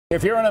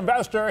If you're an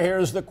investor,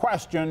 here's the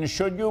question.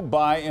 Should you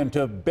buy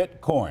into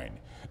Bitcoin?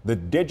 The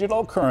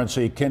digital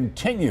currency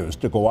continues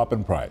to go up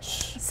in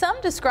price. Some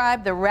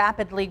describe the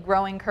rapidly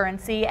growing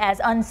currency as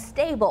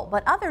unstable,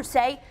 but others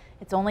say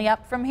it's only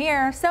up from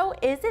here. So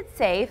is it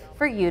safe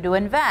for you to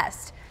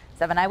invest?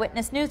 7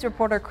 Eyewitness News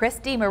reporter Chris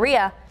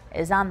DeMaria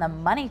is on the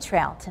money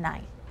trail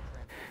tonight.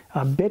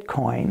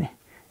 Bitcoin,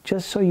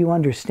 just so you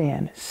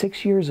understand,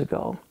 6 years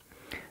ago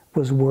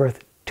was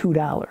worth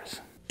 $2.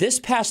 This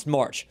past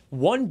March,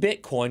 one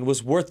Bitcoin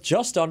was worth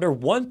just under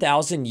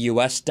 1,000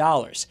 US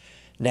dollars.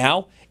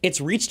 Now, it's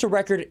reached a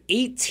record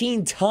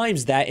 18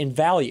 times that in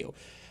value.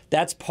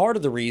 That's part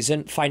of the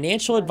reason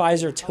financial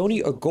advisor Tony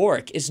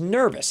Agoric is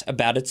nervous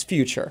about its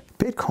future.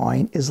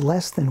 Bitcoin is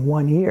less than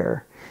 1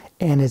 year,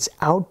 and it's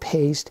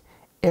outpaced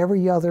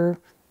every other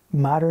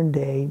modern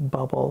day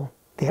bubble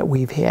that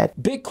we've had.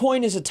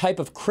 Bitcoin is a type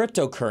of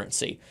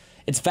cryptocurrency.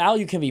 Its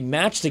value can be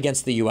matched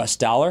against the US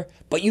dollar,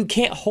 but you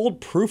can't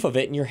hold proof of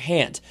it in your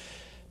hand.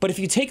 But if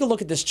you take a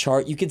look at this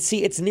chart, you can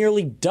see it's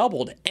nearly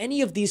doubled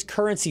any of these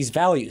currencies'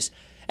 values,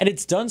 and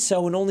it's done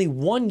so in only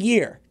 1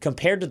 year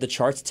compared to the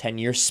chart's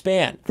 10-year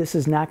span. This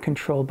is not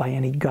controlled by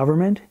any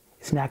government.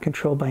 It's not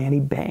controlled by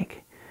any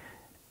bank.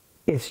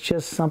 It's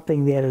just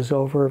something that is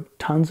over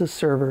tons of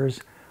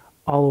servers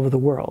all over the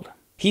world.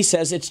 He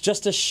says it's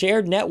just a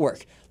shared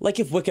network, like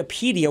if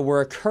Wikipedia were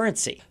a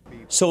currency.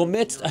 So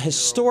amidst a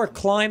historic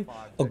climb,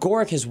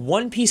 Agoric has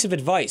one piece of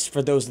advice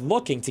for those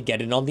looking to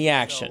get in on the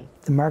action.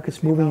 The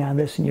market's moving on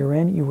this and you're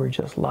in, you were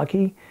just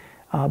lucky.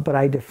 But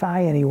I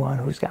defy anyone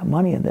who's got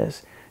money in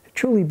this to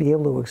truly be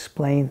able to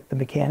explain the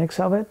mechanics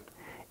of it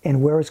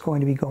and where it's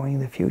going to be going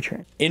in the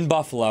future. In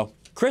Buffalo,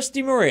 Chris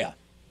DeMaria,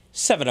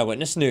 7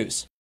 Eyewitness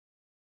News.